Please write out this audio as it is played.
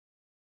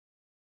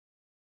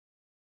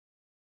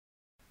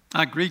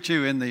I greet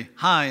you in the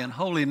high and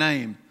holy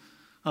name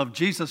of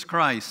Jesus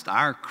Christ,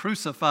 our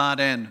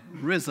crucified and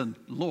risen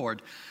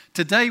Lord.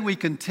 Today we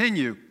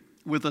continue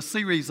with a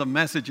series of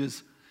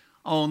messages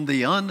on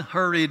the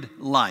unhurried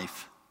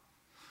life.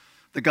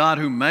 The God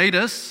who made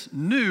us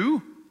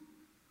knew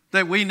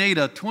that we need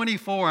a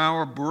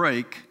 24-hour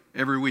break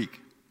every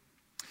week.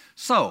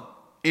 So,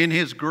 in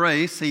His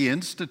grace, He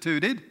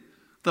instituted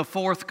the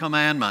fourth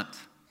commandment: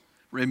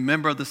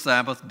 remember the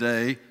Sabbath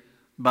day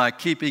by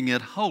keeping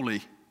it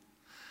holy.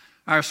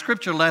 Our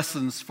scripture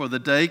lessons for the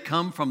day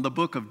come from the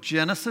book of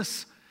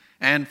Genesis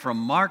and from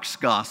Mark's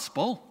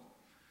Gospel.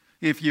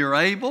 If you're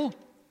able,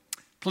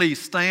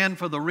 please stand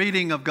for the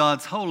reading of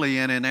God's holy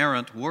and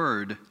inerrant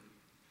word.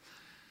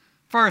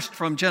 First,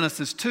 from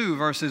Genesis 2,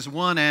 verses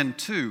 1 and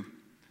 2.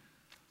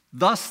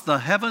 Thus the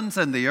heavens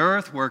and the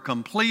earth were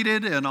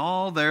completed in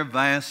all their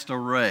vast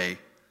array.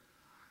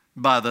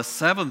 By the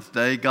seventh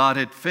day, God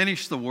had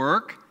finished the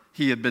work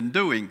He had been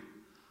doing.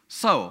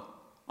 So,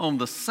 on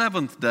the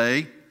seventh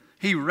day,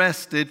 He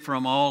rested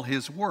from all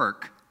His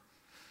work.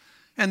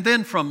 And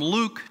then from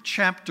Luke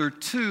chapter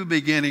 2,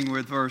 beginning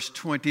with verse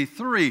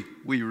 23,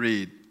 we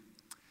read,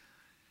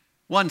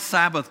 one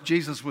Sabbath,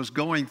 Jesus was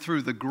going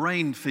through the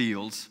grain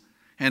fields,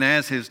 and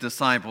as His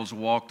disciples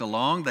walked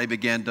along, they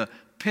began to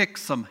pick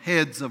some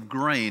heads of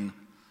grain.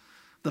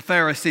 The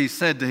Pharisees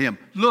said to Him,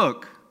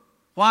 "Look,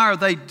 why are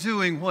they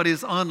doing what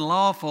is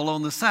unlawful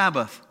on the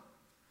Sabbath?"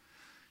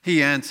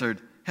 He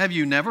answered, "Have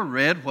you never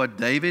read what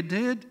David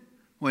did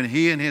when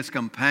he and his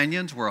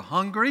companions were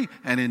hungry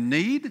and in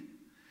need?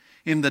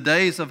 In the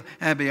days of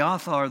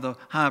Abiathar the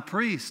high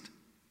priest,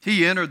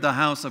 he entered the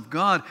house of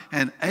God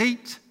and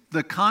ate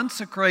the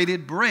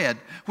consecrated bread,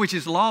 which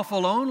is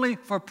lawful only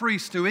for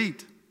priests to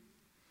eat.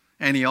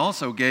 And he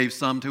also gave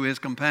some to his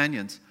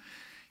companions.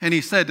 And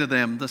he said to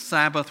them, the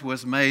Sabbath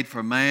was made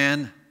for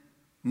man,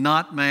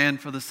 not man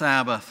for the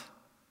Sabbath.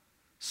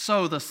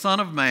 So the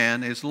Son of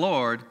Man is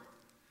Lord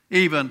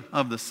even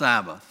of the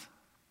Sabbath."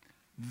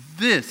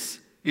 This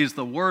is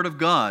the word of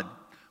God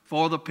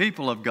for the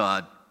people of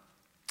God.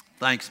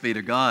 Thanks be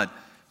to God.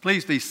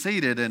 Please be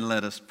seated and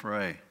let us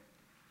pray.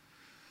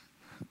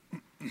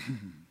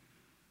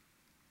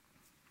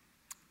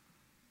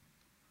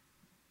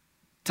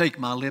 Take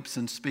my lips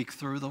and speak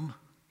through them.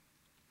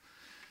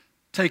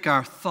 Take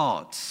our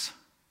thoughts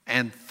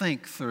and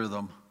think through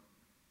them.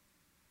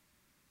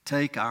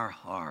 Take our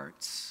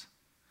hearts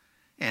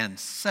and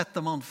set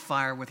them on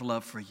fire with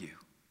love for you.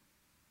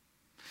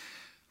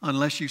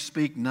 Unless you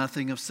speak,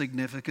 nothing of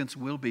significance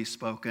will be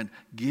spoken.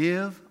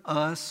 Give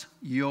us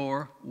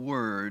your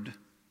word,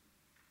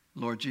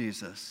 Lord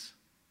Jesus.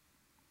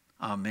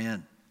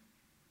 Amen.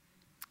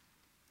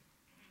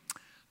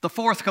 The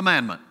fourth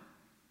commandment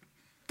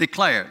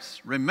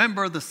declares,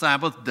 remember the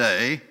Sabbath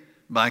day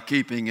by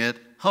keeping it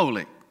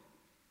holy.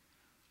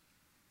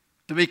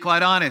 To be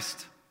quite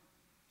honest,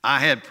 I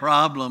had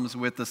problems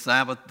with the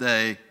Sabbath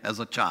day as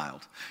a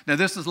child. Now,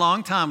 this is a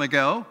long time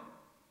ago,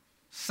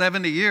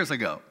 70 years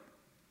ago.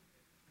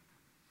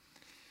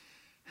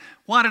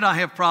 Why did I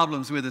have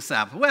problems with the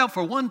Sabbath? Well,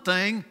 for one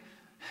thing,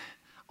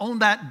 on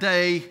that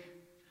day,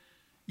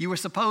 you were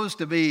supposed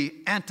to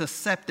be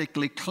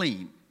antiseptically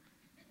clean.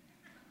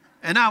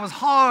 And I was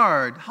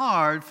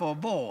hard for a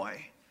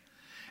boy.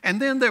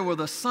 And then there were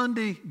the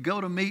Sunday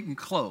go-to-meeting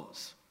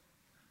clothes.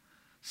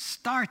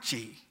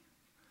 Starchy,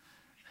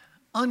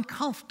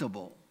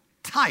 uncomfortable,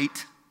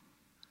 tight,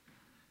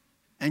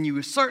 and you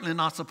were certainly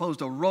not supposed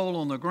to roll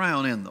on the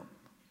ground in them.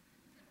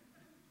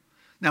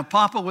 Now,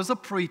 Papa was a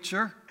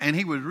preacher, and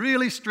he was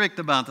really strict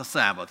about the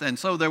Sabbath, and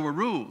so there were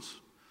rules.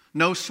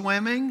 No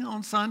swimming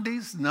on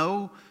Sundays,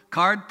 no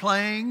card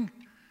playing,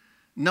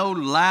 no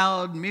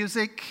loud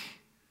music,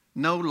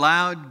 no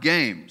loud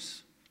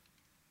games.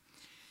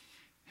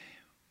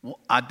 Well,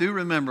 I do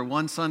remember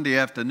one Sunday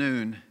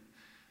afternoon,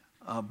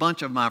 a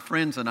bunch of my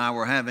friends and I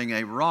were having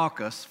a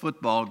raucous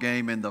football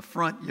game in the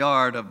front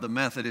yard of the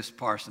Methodist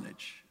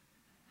parsonage.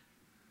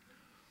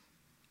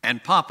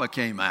 And Papa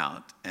came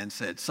out and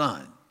said,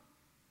 "Son,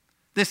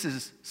 this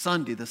is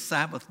Sunday, the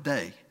Sabbath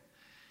day.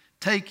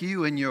 Take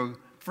you and your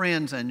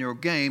friends and your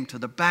game to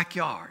the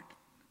backyard."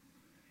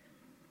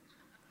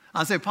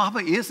 I said, "Papa,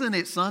 isn't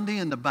it Sunday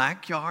in the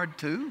backyard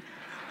too?"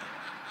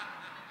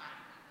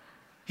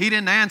 He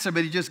didn't answer,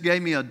 but he just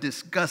gave me a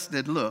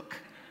disgusted look.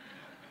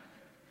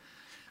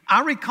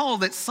 I recall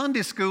that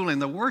Sunday school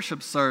and the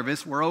worship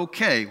service were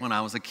okay when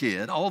I was a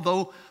kid,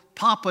 although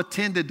Papa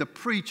tended to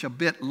preach a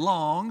bit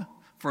long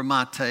for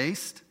my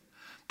taste.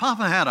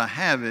 Papa had a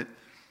habit.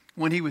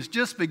 When he was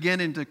just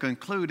beginning to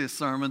conclude his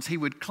sermons, he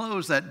would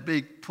close that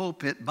big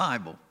pulpit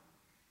Bible.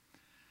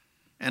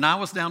 And I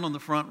was down on the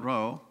front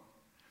row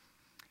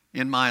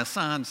in my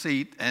assigned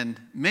seat, and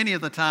many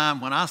of the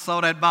time when I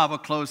saw that Bible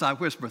close, I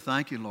whispered,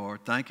 "Thank you,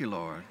 Lord. Thank you,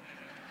 Lord."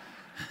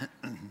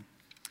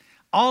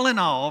 All in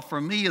all, for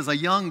me as a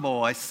young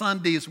boy,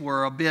 Sundays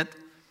were a bit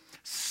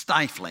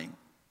stifling,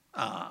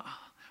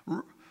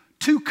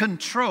 too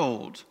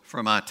controlled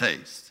for my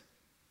taste.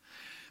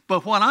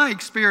 But what I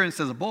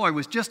experienced as a boy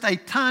was just a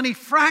tiny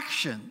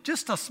fraction,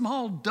 just a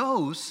small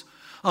dose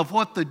of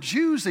what the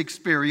Jews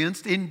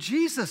experienced in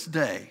Jesus'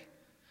 day.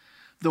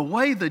 The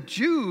way the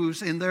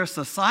Jews in their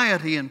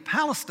society in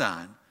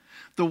Palestine,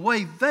 the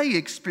way they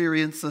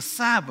experienced the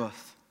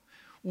Sabbath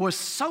was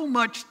so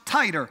much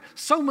tighter,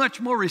 so much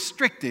more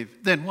restrictive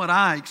than what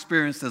I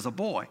experienced as a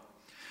boy.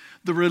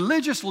 The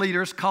religious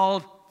leaders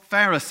called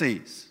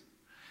Pharisees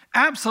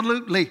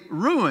absolutely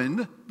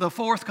ruined the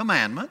fourth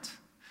commandment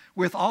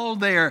with all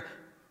their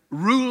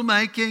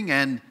rule-making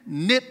and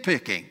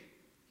nitpicking.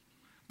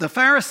 The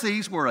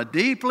Pharisees were a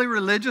deeply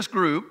religious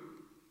group,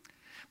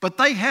 but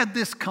they had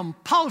this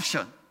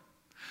compulsion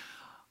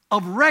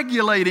of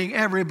regulating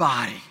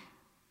everybody.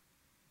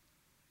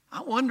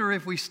 I wonder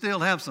if we still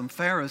have some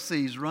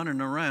Pharisees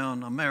running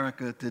around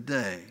America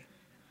today.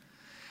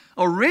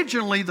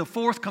 Originally, the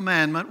fourth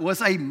commandment was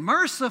a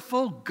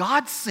merciful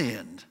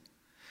godsend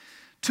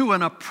to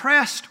an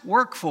oppressed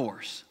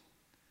workforce,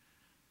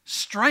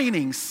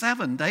 straining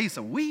 7 days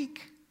a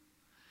week.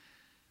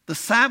 The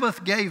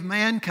Sabbath gave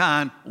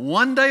mankind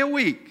 1 day a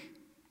week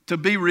to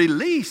be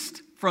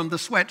released from the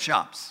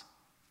sweatshops.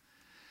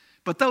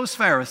 But those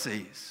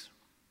Pharisees,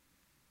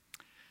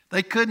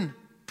 they couldn't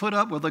put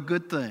up with a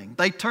good thing.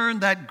 They turned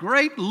that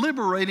great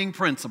liberating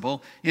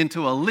principle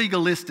into a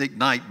legalistic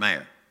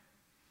nightmare.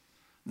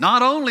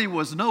 Not only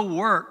was no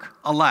work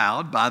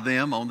allowed by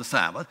them on the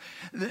Sabbath,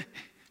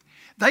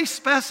 they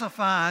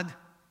specified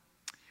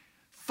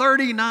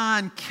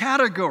 39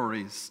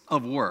 categories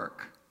of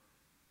work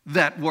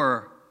that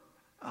were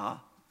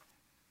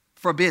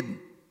forbidden.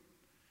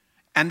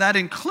 And that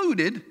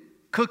included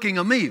cooking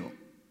a meal.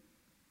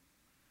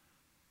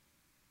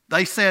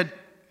 They said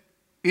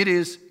it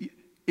is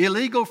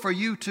illegal for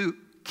you to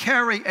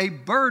carry a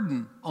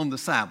burden on the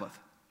Sabbath.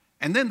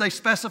 And then they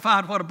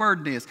specified what a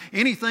burden is.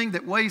 Anything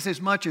that weighs as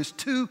much as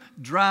 2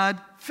 dried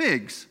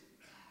figs.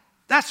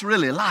 That's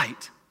really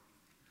light.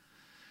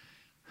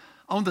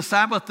 On the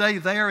Sabbath day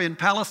there in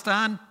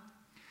Palestine,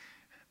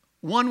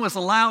 one was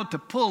allowed to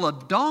pull a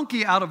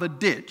donkey out of a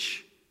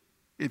ditch,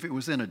 if it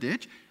was in a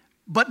ditch,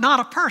 but not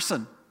a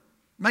person.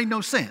 Made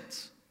no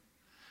sense.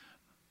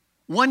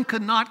 One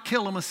could not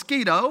kill a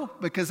mosquito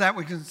because that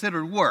was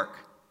considered work,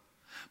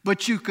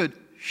 but you could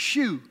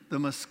shoo the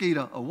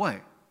mosquito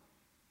away.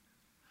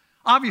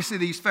 Obviously,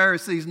 these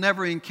Pharisees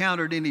never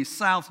encountered any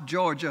South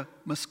Georgia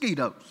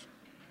mosquitoes.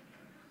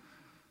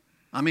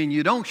 I mean,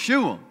 you don't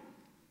shoo them.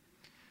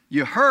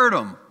 You herd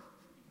them.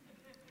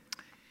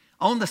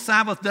 On the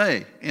Sabbath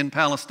day in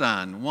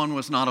Palestine, one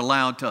was not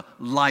allowed to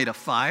light a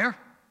fire,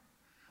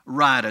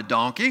 ride a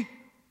donkey,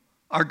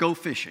 or go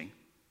fishing.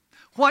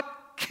 What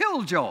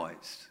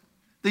killjoys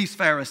these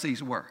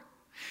Pharisees were.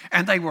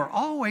 And they were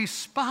always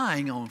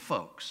spying on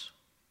folks.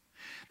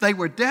 They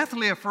were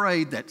deathly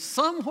afraid that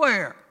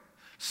somewhere,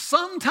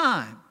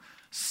 sometime,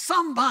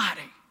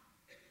 somebody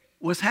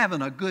was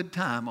having a good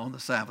time on the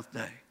Sabbath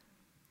day.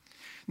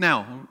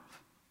 Now,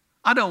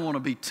 I don't want to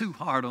be too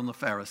hard on the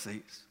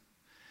Pharisees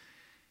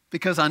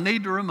because I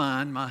need to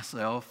remind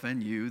myself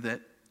and you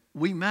that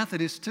we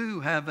Methodists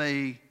too have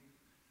a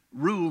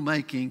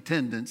rule-making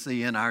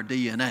tendency in our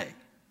DNA.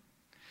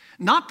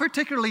 Not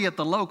particularly at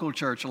the local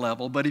church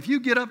level, but if you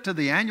get up to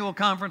the annual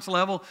conference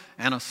level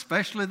and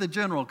especially the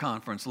general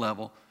conference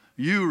level,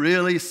 you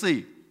really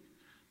see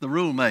the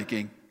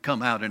rule-making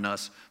come out in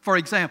us. For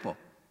example,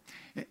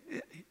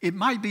 it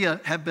might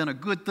have been a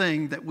good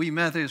thing that we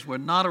Methodists were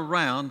not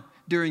around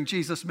during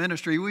Jesus'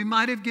 ministry. We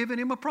might have given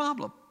him a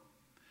problem.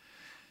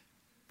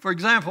 For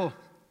example,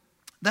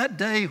 that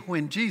day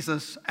when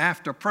Jesus,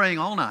 after praying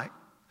all night,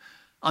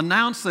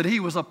 announced that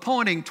he was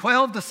appointing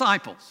 12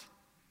 disciples.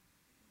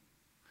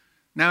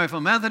 Now, if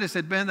a Methodist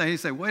had been there, he'd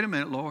say, wait a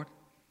minute, Lord.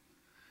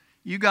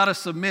 You got to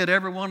submit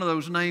every one of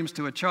those names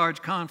to a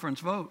charge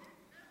conference vote.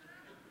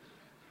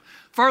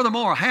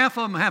 Furthermore, half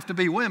of them have to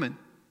be women.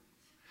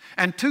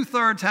 And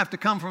 2/3 have to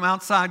come from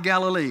outside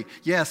Galilee.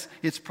 Yes,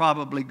 it's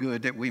probably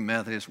good that we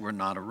Methodists were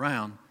not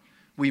around.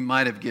 We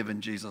might have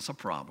given Jesus a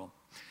problem.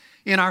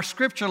 In our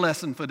scripture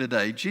lesson for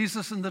today,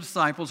 Jesus and the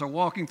disciples are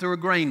walking through a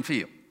grain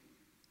field.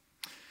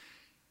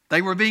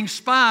 They were being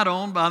spied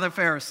on by the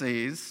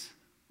Pharisees,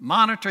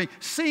 monitoring,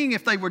 seeing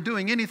if they were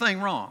doing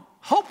anything wrong,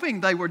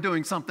 hoping they were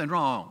doing something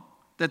wrong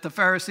that the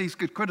Pharisees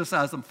could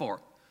criticize them for.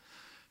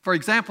 For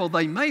example,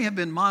 they may have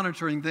been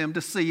monitoring them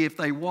to see if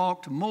they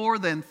walked more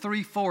than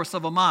 3/4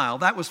 of a mile.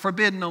 That was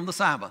forbidden on the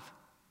Sabbath.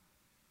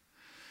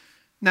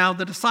 Now,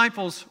 the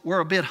disciples were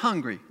a bit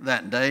hungry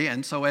that day,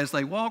 and so as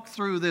they walked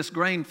through this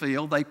grain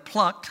field, they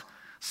plucked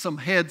some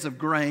heads of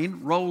grain,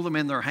 rolled them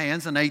in their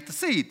hands, and ate the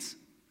seeds.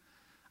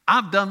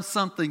 I've done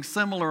something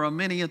similar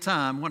many a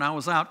time when I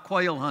was out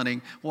quail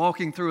hunting,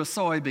 walking through a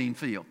soybean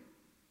field.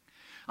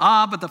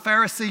 But the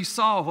Pharisees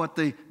saw what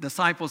the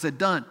disciples had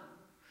done.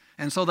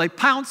 And so they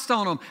pounced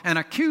on them and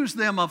accused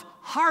them of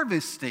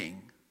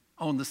harvesting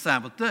on the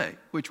Sabbath day,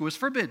 which was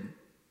forbidden.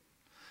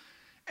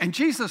 And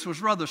Jesus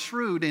was rather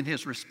shrewd in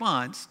his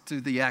response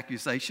to the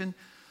accusation.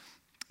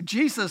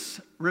 Jesus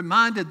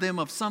reminded them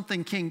of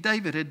something King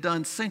David had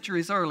done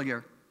centuries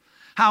earlier.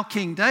 how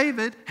King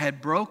David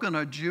had broken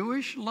a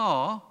Jewish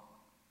law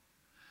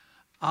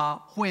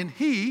when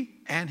he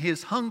and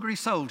his hungry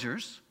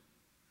soldiers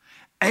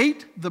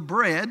ate the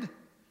bread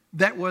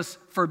that was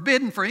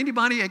forbidden for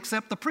anybody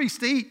except the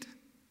priest to eat.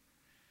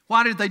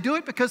 Why did they do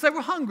it? Because they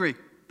were hungry.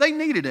 They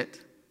needed it.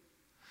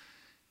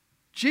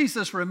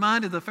 Jesus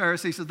reminded the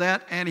Pharisees of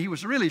that, and he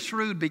was really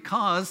shrewd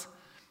because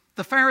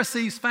the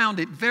Pharisees found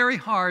it very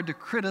hard to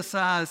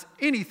criticize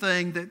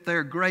anything that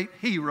their great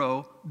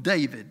hero,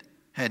 David,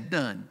 had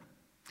done.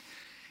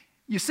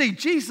 You see,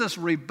 Jesus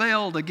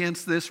rebelled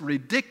against this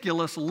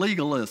ridiculous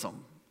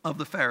legalism of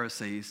the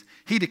Pharisees.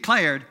 He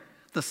declared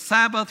the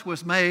Sabbath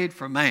was made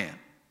for man,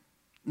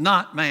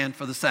 not man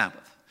for the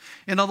Sabbath.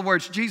 In other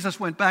words, Jesus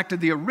went back to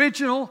the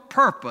original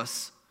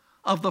purpose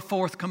of the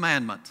fourth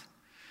commandment.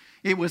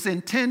 It was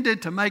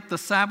intended to make the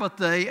Sabbath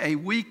day a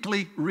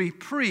weekly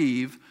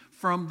reprieve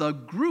from the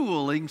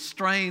grueling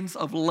strains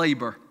of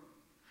labor.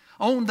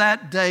 On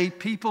that day,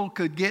 people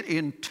could get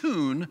in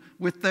tune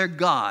with their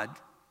God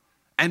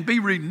and be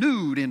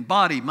renewed in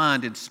body,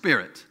 mind, and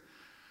spirit.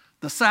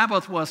 The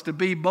Sabbath was to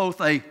be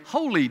both a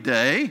holy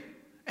day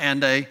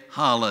and a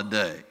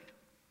holiday.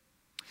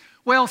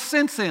 Well,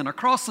 since then,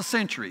 across the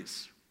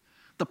centuries,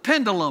 the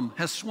pendulum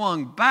has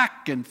swung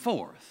back and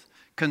forth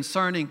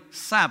concerning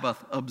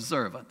Sabbath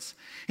observance.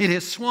 It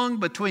has swung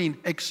between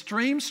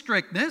extreme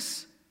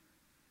strictness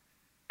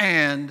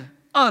and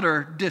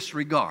utter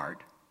disregard.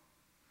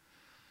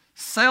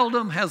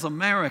 Seldom has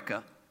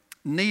America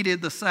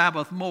needed the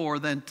Sabbath more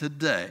than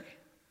today.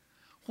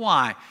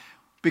 Why?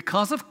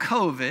 Because of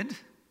COVID,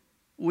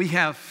 we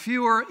have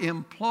fewer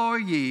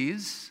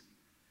employees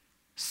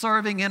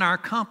serving in our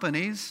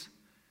companies,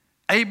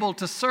 able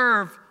to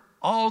serve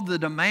all the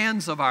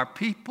demands of our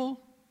people.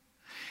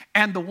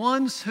 And the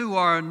ones who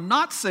are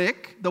not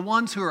sick, the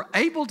ones who are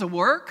able to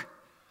work,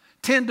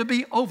 tend to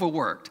be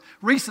overworked.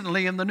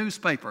 Recently in the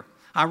newspaper,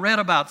 I read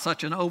about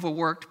such an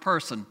overworked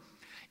person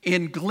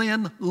in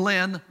Glen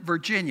Lynn,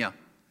 Virginia.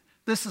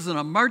 This is an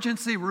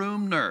emergency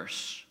room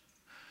nurse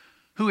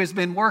who has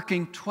been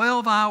working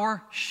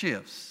 12-hour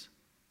shifts.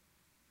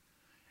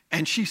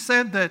 And she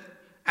said that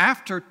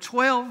after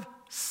 12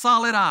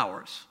 solid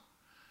hours,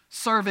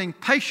 serving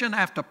patient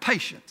after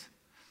patient,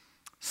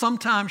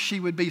 sometimes she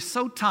would be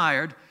so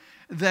tired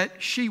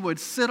that she would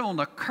sit on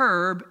the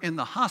curb in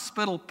the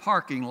hospital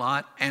parking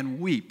lot and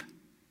weep.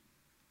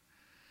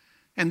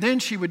 And then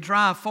she would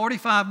drive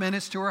 45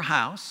 minutes to her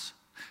house,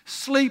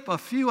 sleep a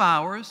few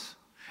hours,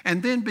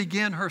 and then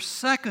begin her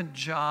second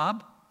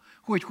job,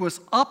 which was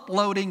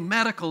uploading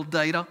medical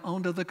data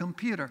onto the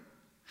computer.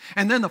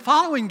 And then the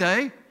following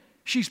day,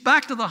 she's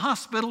back to the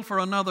hospital for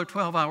another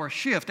 12-hour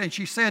shift. And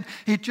she said,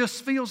 it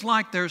just feels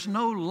like there's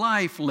no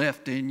life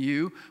left in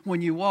you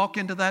when you walk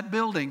into that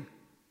building.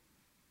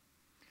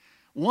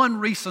 One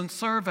recent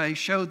survey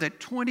showed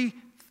that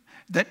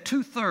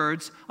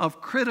 2/3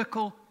 of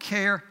critical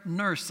care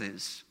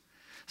nurses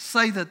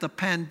say that the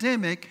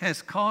pandemic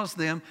has caused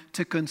them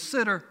to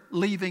consider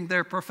leaving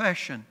their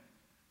profession.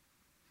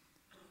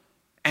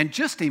 And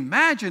just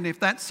imagine if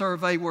that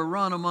survey were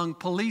run among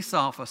police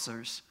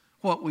officers,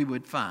 what we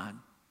would find.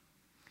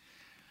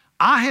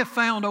 I have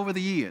found over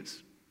the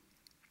years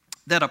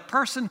that a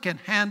person can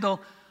handle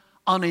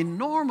an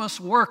enormous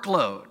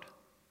workload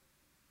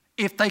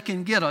if they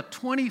can get a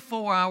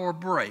 24-hour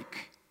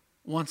break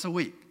once a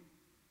week.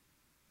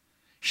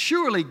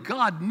 Surely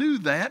God knew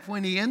that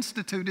when He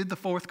instituted the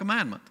fourth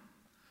commandment.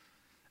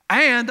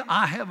 And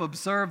I have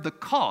observed the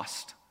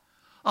cost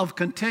of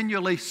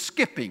continually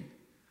skipping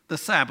the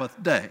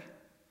Sabbath day.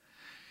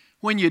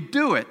 When you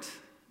do it,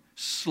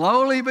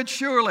 slowly but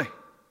surely,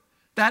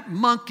 that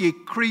monkey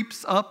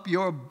creeps up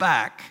your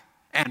back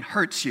and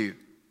hurts you.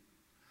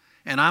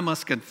 And I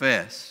must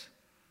confess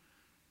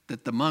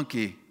that the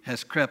monkey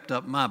has crept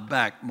up my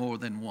back more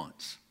than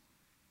once.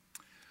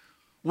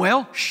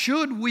 Well,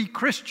 should we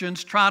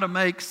Christians try to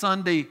make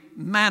Sunday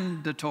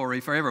mandatory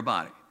for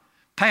everybody,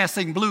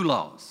 passing blue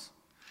laws?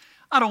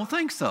 I don't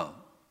think so.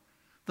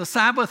 The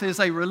Sabbath is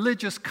a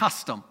religious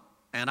custom,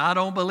 and I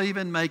don't believe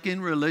in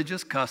making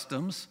religious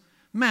customs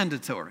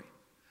mandatory.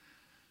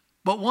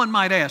 But one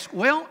might ask,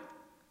 well,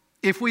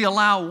 if we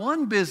allow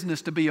one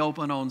business to be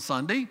open on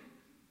Sunday,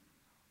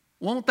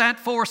 won't that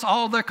force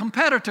all their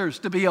competitors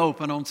to be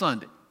open on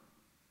Sunday?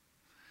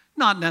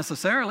 Not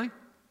necessarily.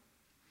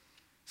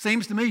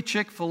 Seems to me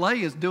Chick-fil-A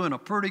is doing a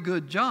pretty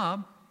good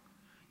job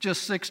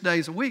just 6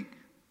 days a week.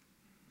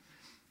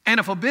 And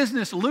if a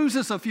business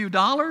loses a few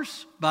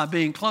dollars by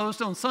being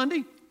closed on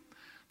Sunday,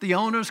 the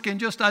owners can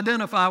just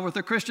identify with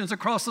the Christians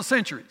across the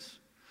centuries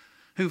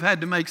who've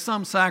had to make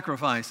some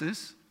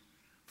sacrifices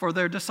for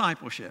their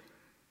discipleship.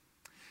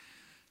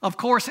 Of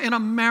course, in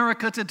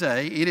America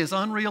today, it is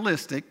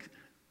unrealistic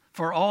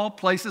for all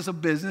places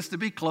of business to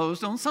be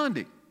closed on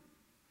Sunday.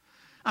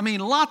 I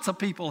mean, lots of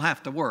people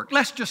have to work.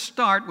 Let's just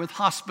start with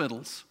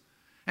hospitals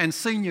and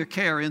senior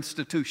care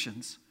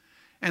institutions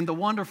and the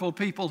wonderful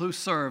people who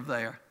serve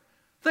there.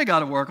 They got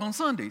to work on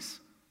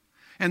Sundays.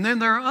 And then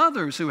there are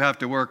others who have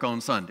to work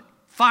on Sunday.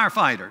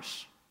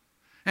 Firefighters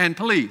and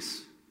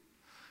police,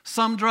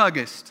 some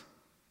druggists,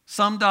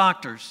 some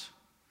doctors,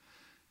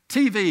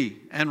 TV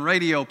and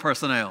radio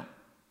personnel,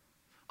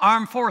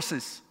 armed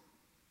forces,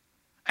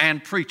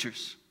 and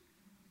preachers.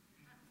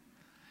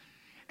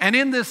 And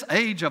in this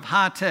age of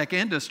high-tech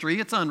industry,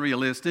 it's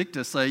unrealistic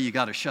to say you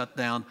got to shut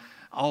down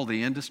all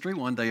the industry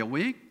one day a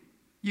week.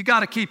 You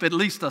got to keep at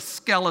least a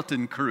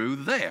skeleton crew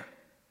there.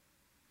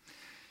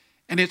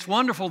 And it's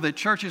wonderful that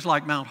churches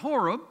like Mount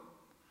Horeb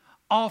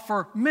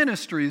offer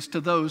ministries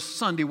to those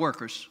Sunday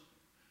workers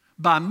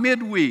by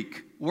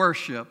midweek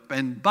worship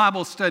and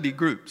Bible study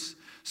groups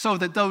so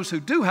that those who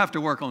do have to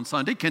work on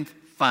Sunday can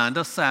find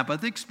a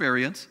Sabbath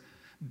experience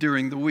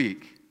during the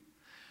week.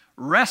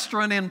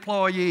 Restaurant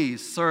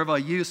employees serve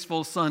a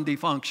useful Sunday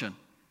function.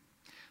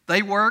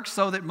 They work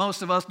so that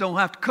most of us don't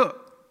have to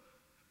cook.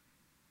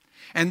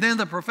 And then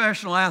the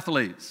professional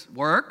athletes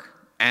work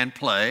and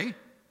play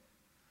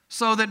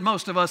so that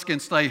most of us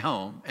can stay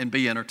home and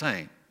be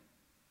entertained.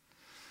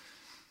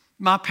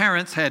 My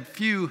parents had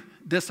few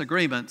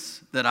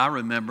disagreements that I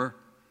remember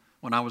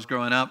when I was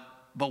growing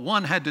up, but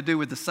one had to do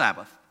with the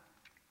Sabbath.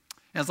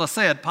 As I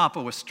said,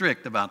 Papa was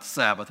strict about the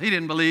Sabbath. He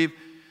didn't believe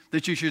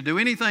that you should do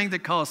anything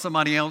that caused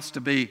somebody else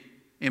to be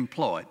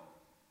employed.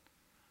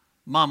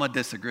 Mama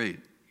disagreed.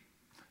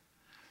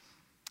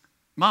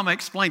 Mama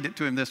explained it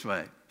to him this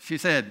way. She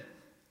said,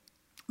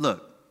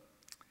 look,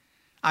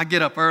 I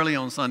get up early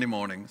on Sunday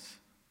mornings.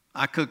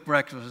 I cook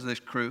breakfast for this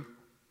crew.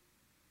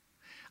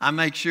 I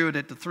make sure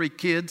that the 3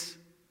 kids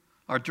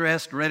are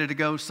dressed, ready to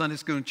go to Sunday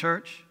school and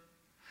church.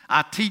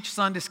 I teach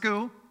Sunday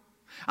school.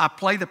 I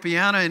play the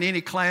piano in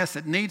any class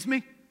that needs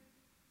me.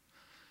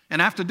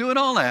 And after doing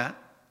all that,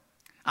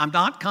 I'm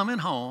not coming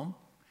home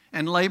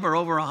and labor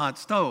over a hot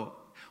stove.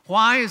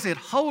 Why is it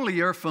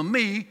holier for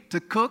me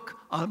to cook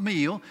a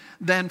meal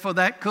than for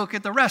that cook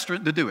at the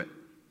restaurant to do it?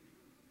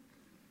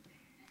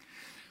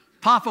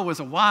 Papa was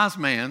a wise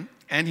man,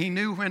 and he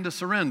knew when to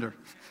surrender.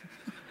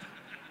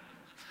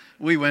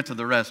 We went to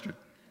the restaurant.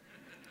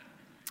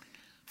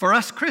 For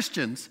us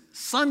Christians,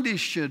 Sundays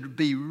should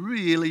be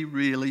really,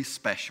 really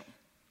special.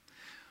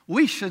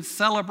 We should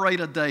celebrate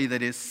a day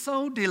that is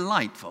so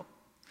delightful,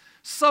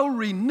 so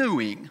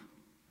renewing,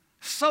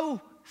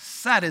 so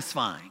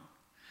satisfying,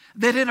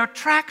 that it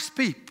attracts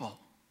people.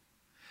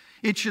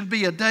 It should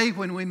be a day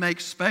when we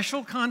make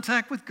special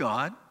contact with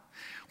God,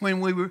 when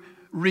we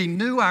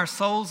renew our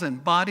souls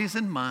and bodies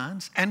and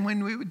minds, and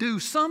when we do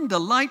some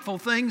delightful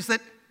things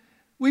that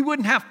we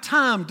wouldn't have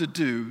time to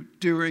do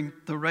during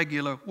the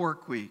regular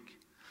work week.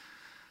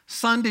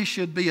 Sunday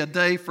should be a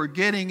day for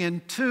getting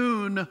in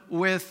tune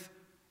with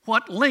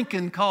what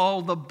Lincoln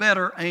called the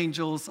better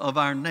angels of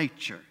our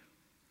nature.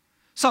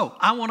 So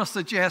I want to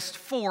suggest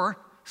 4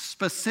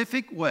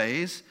 specific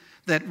ways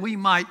that we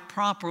might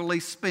properly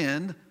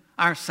spend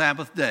our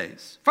Sabbath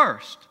days.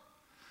 First,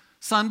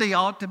 Sunday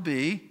ought to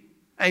be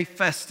a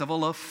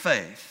festival of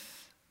faith.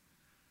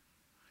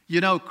 You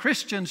know,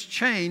 Christians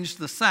changed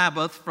the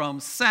Sabbath from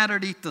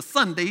Saturday to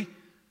Sunday.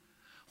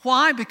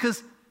 Why?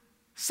 Because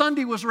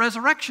Sunday was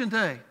Resurrection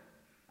Day,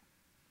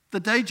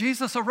 the day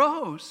Jesus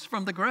arose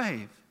from the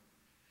grave.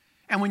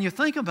 And when you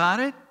think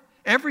about it,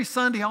 every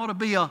Sunday ought to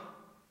be a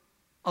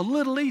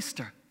little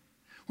Easter,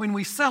 when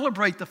we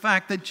celebrate the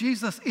fact that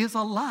Jesus is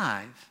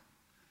alive.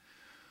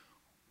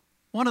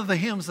 One of the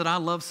hymns that I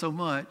love so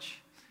much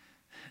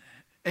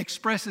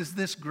expresses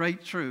this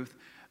great truth.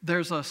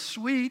 There's a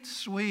sweet,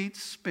 sweet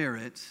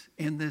spirit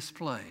in this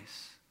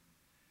place,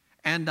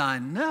 and I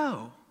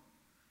know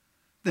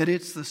that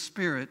it's the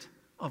Spirit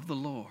of the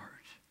Lord.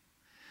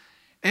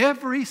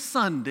 Every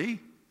Sunday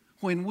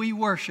when we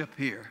worship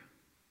here,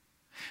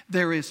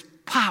 there is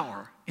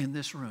power in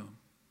this room.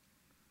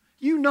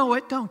 You know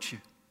it, don't you?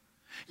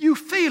 You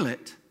feel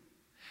it,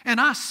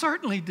 and I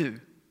certainly do.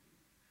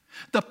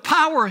 The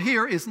power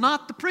here is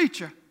not the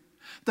preacher.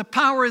 The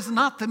power is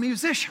not the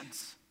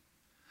musicians.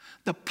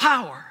 The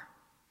power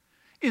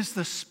is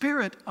the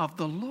Spirit of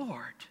the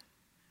Lord.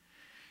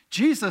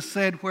 Jesus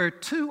said, where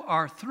 2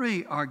 or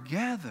 3 are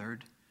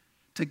gathered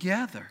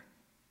together,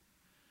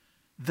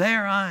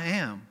 there I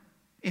am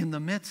in the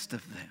midst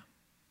of them.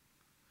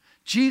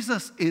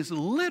 Jesus is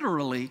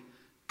literally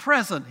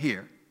present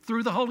here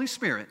through the Holy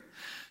Spirit,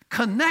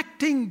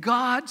 connecting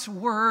God's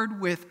Word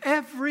with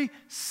every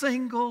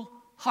single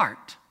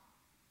heart,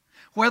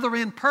 whether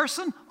in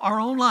person or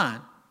online.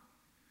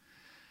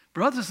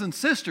 Brothers and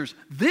sisters,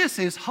 this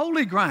is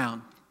holy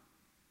ground.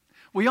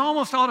 We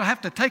almost ought to have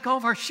to take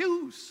off our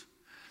shoes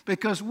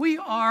because we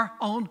are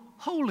on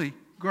holy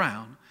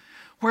ground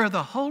where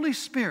the Holy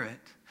Spirit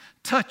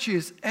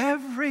touches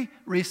every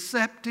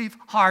receptive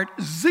heart,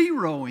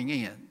 zeroing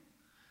in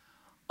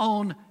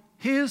on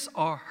his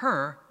or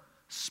her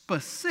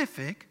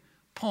specific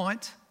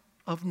point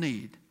of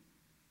need.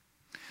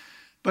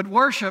 But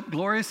worship,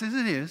 glorious as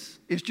it is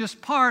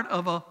just part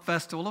of a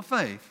festival of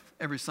faith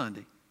every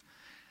Sunday.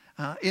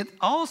 It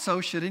also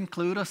should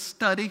include a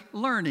study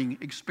learning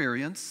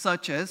experience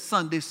such as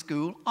Sunday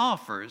school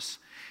offers.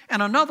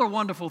 And another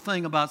wonderful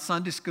thing about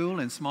Sunday school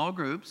and small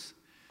groups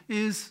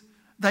is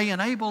they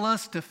enable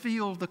us to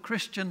feel the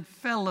Christian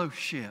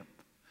fellowship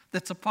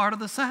that's a part of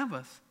the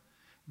Sabbath.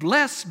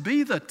 Blessed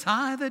be the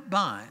tie that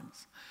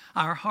binds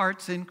our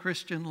hearts in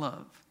Christian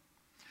love.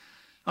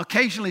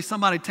 Occasionally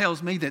somebody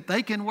tells me that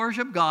they can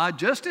worship God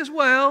just as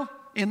well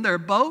in their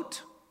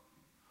boat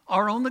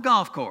or on the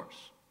golf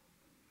course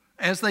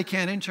as they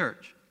can in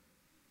church.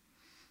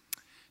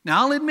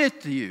 Now, I'll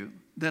admit to you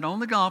that on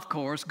the golf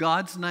course,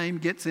 God's name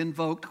gets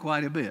invoked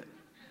quite a bit.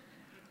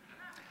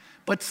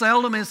 But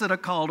seldom is it a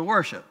call to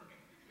worship.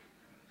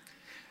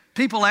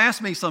 People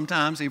ask me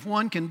sometimes if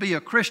one can be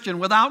a Christian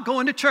without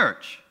going to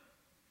church.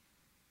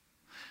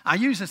 I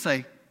usually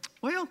say,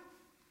 well,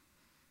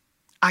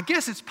 I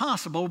guess it's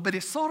possible, but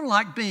it's sort of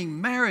like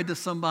being married to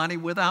somebody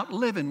without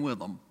living with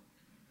them.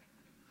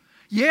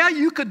 Yeah,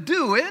 you could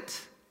do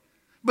it,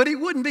 but it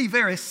wouldn't be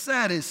very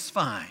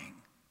satisfying.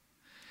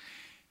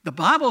 The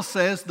Bible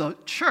says the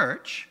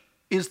church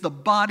is the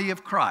body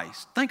of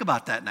Christ. Think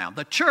about that now.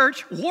 The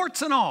church,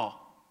 warts and all.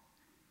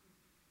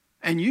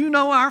 And you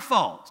know our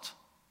faults.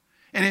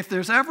 And if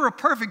there's ever a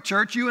perfect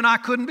church, you and I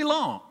couldn't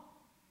belong.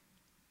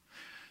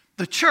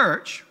 The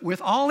church,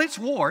 with all its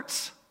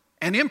warts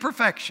and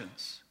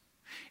imperfections,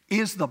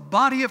 is the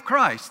body of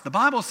Christ. The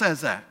Bible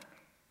says that.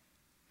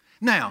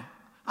 Now,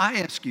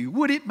 I ask you,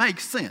 would it make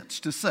sense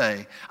to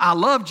say, I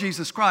love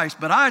Jesus Christ,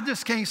 but I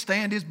just can't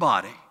stand his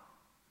body?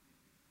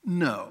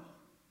 No.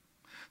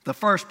 The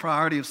first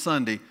priority of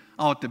Sunday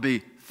ought to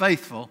be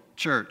faithful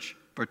church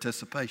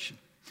participation.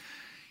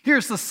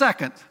 Here's the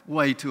second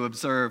way to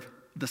observe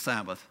the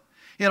Sabbath.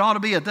 It ought to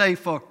be a day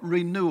for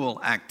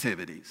renewal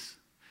activities.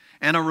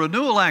 And a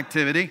renewal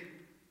activity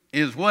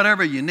is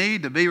whatever you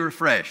need to be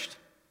refreshed.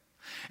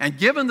 And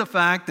given the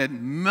fact that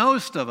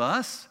most of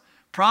us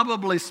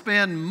probably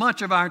spend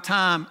much of our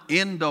time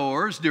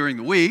indoors during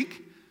the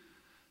week,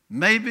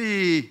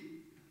 maybe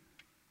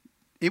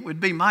it would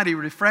be mighty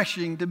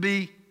refreshing to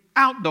be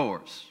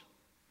outdoors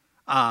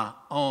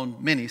on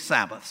many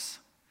Sabbaths.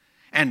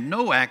 And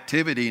no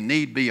activity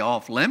need be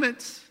off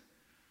limits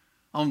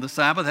on the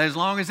Sabbath as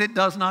long as it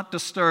does not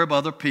disturb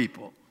other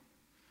people.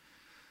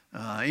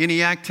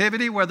 Any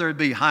activity, whether it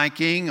be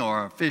hiking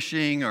or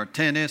fishing or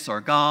tennis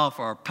or golf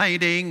or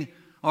painting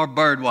or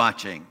bird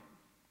watching.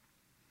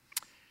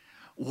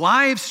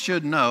 Wives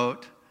should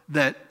note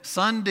that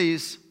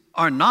Sundays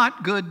are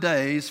not good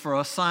days for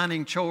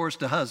assigning chores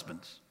to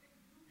husbands.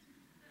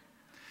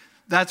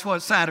 That's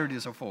what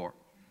Saturdays are for.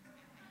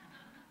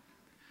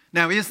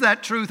 Now, is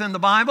that truth in the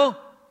Bible?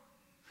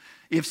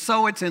 If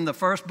so, it's in the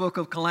first book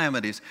of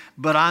Calamities.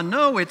 But I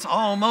know it's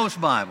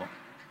almost Bible.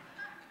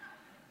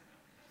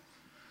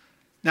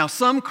 Now,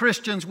 some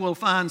Christians will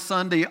find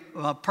Sunday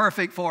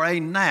perfect for a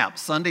nap,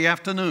 Sunday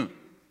afternoon.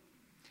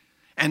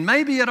 And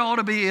maybe it ought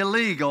to be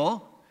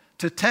illegal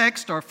to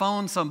text or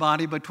phone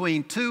somebody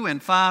between 2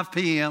 and 5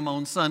 p.m.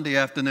 on Sunday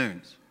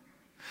afternoons,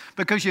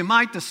 because you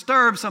might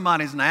disturb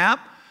somebody's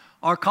nap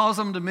or cause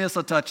them to miss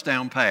a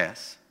touchdown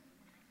pass.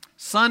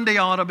 Sunday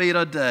ought to be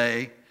the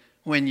day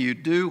when you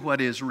do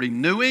what is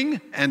renewing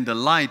and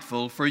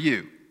delightful for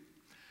you.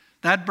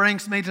 That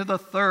brings me to the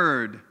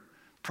third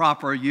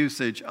proper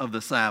usage of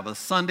the Sabbath.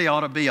 Sunday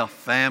ought to be a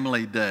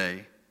family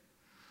day.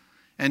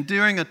 And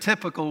during a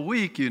typical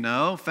week, you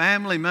know,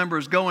 family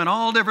members go in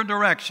all different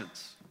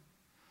directions.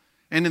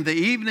 And in the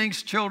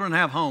evenings, children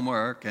have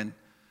homework, and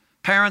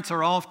parents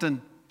are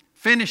often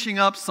finishing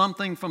up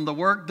something from the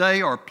work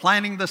day or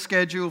planning the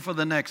schedule for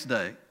the next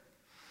day.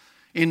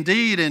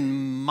 Indeed,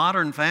 in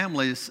modern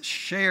families,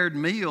 shared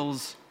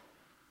meals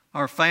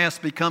are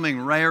fast becoming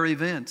rare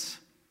events.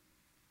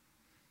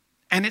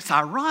 And it's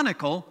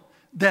ironical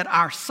that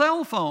our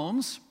cell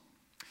phones,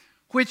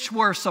 which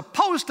were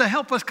supposed to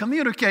help us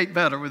communicate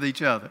better with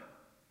each other,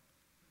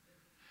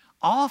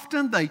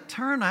 often they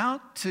turn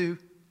out to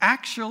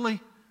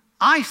actually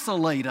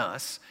isolate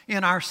us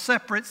in our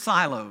separate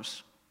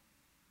silos.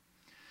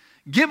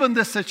 Given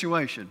this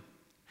situation,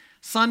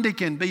 Sunday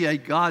can be a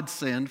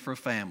godsend for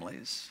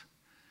families.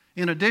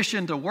 In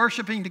addition to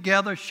worshiping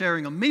together,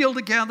 sharing a meal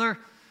together,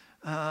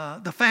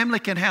 the family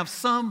can have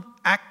some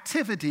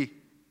activity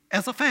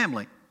as a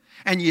family.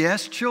 And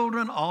yes,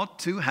 children ought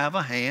to have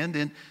a hand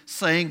in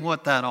saying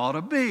what that ought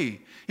to be.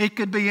 It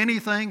could be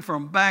anything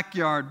from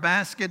backyard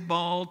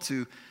basketball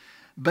to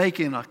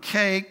baking a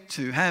cake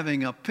to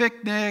having a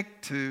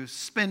picnic to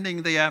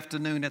spending the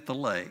afternoon at the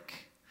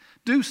lake.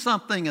 Do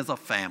something as a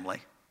family.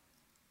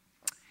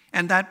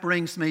 And that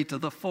brings me to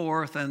the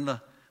fourth and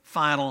the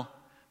final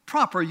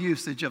proper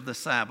usage of the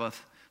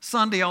Sabbath.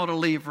 Sunday ought to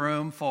leave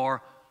room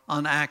for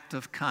an act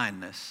of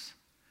kindness.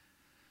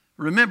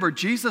 Remember,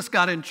 Jesus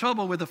got in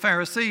trouble with the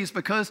Pharisees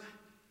because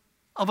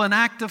of an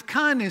act of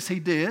kindness he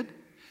did.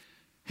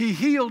 He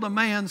healed a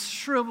man's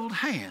shriveled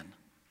hand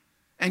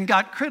and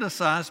got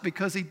criticized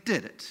because he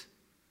did it.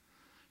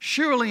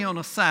 Surely on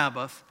a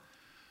Sabbath,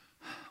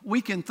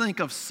 we can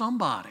think of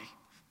somebody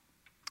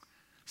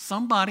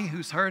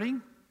who's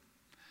hurting,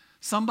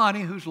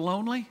 somebody who's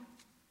lonely,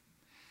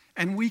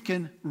 and we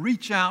can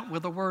reach out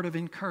with a word of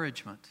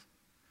encouragement.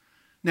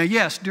 Now,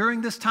 yes,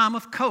 during this time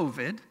of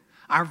COVID,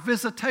 our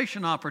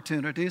visitation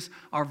opportunities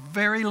are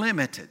very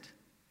limited.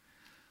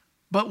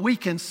 But we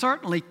can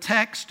certainly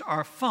text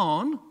or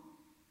phone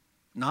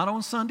not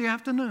on Sunday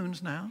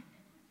afternoons now.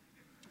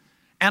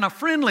 And a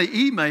friendly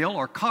email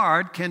or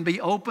card can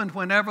be opened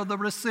whenever the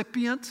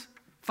recipient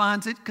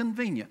finds it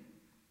convenient.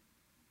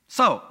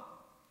 So,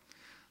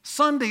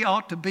 Sunday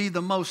ought to be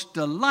the most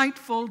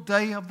delightful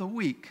day of the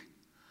week,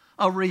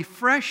 a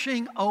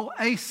refreshing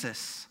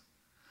oasis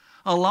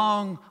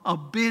along a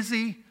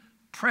busy,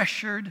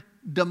 pressured,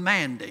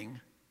 demanding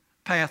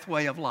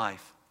pathway of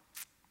life.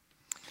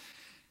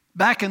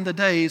 Back in the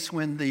days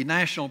when the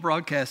National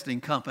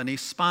Broadcasting Company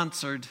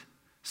sponsored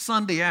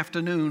Sunday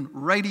afternoon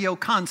radio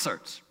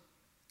concerts,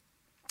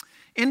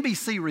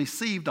 NBC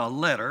received a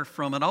letter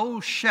from an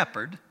old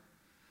shepherd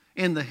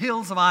in the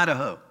hills of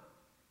Idaho.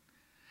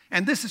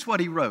 And this is what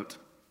he wrote.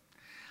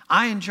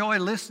 I enjoy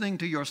listening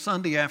to your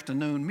Sunday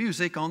afternoon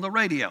music on the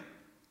radio.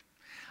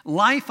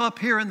 Life up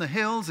here in the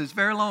hills is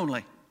very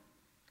lonely.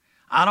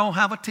 I don't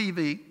have a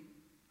TV.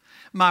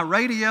 My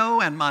radio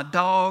and my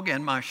dog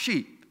and my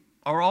sheep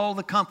are all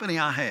the company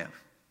I have.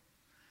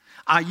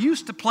 I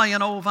used to play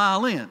an old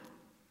violin,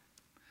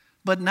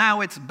 but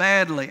now it's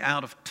badly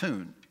out of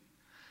tune.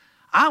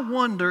 I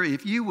wonder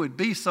if you would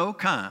be so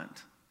kind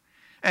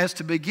as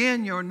to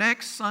begin your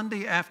next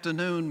Sunday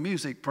afternoon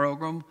music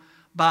program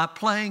by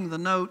playing the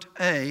note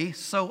A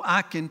so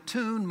I can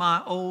tune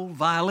my old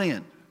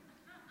violin.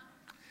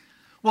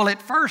 Well,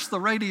 at first the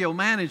radio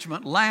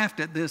management laughed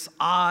at this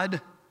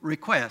odd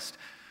request,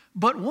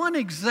 but one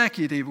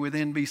executive with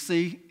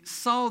NBC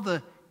saw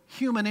the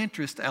human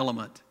interest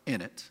element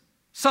in it.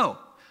 So,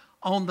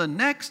 on the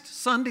next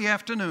Sunday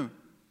afternoon,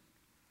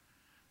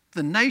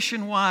 the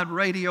nationwide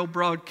radio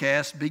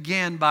broadcast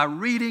began by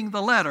reading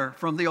the letter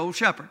from the old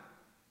shepherd.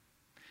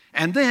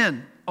 And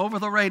then, over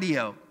the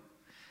radio,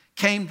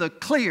 came the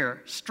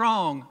clear,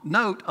 strong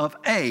note of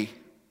A,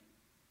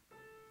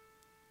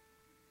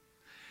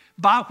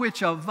 by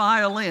which a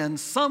violin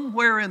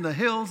somewhere in the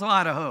hills of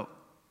Idaho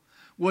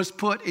was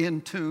put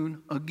in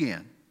tune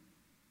again.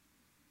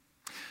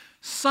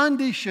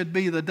 Sunday should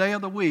be the day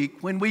of the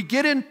week when we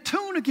get in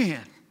tune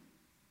again,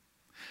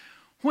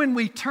 when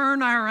we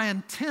turn our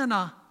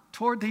antenna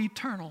toward the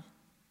eternal,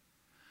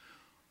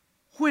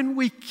 when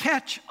we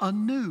catch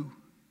anew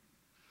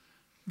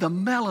the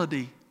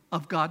melody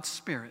of God's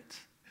Spirit.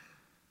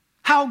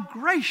 How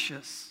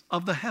gracious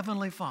of the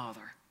Heavenly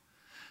Father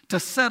to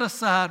set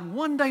aside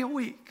one day a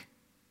week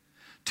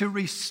to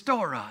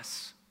restore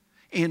us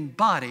in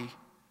body,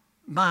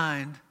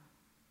 mind,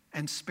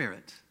 and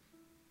spirit.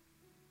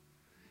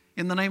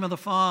 In the name of the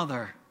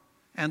Father,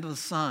 and of the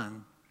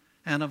Son,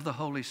 and of the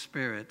Holy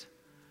Spirit.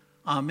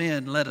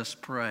 Amen. Let us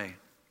pray.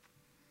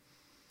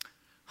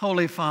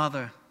 Holy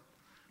Father,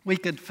 we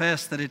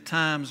confess that at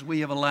times we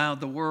have allowed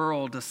the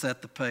world to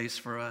set the pace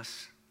for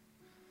us.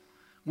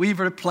 We've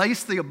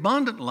replaced the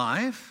abundant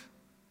life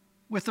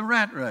with the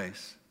rat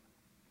race.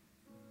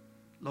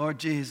 Lord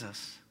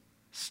Jesus,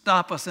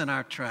 stop us in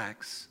our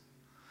tracks.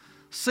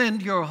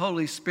 Send your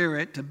Holy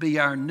Spirit to be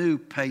our new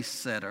pace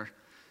setter,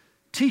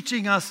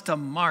 teaching us to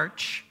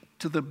march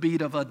to the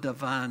beat of a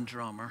divine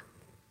drummer.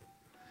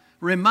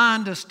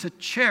 Remind us to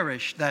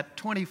cherish that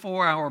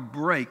 24-hour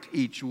break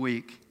each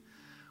week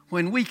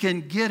when we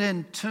can get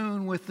in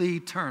tune with the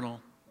eternal.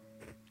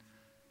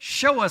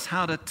 Show us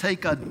how to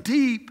take a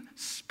deep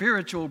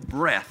spiritual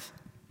breath,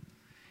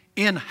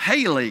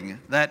 inhaling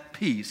that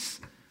peace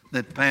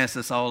that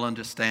passes all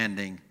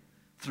understanding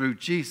through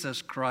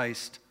Jesus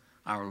Christ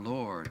our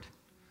Lord.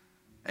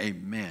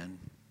 Amen.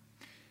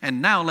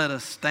 And now let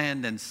us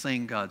stand and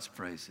sing God's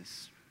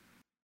praises.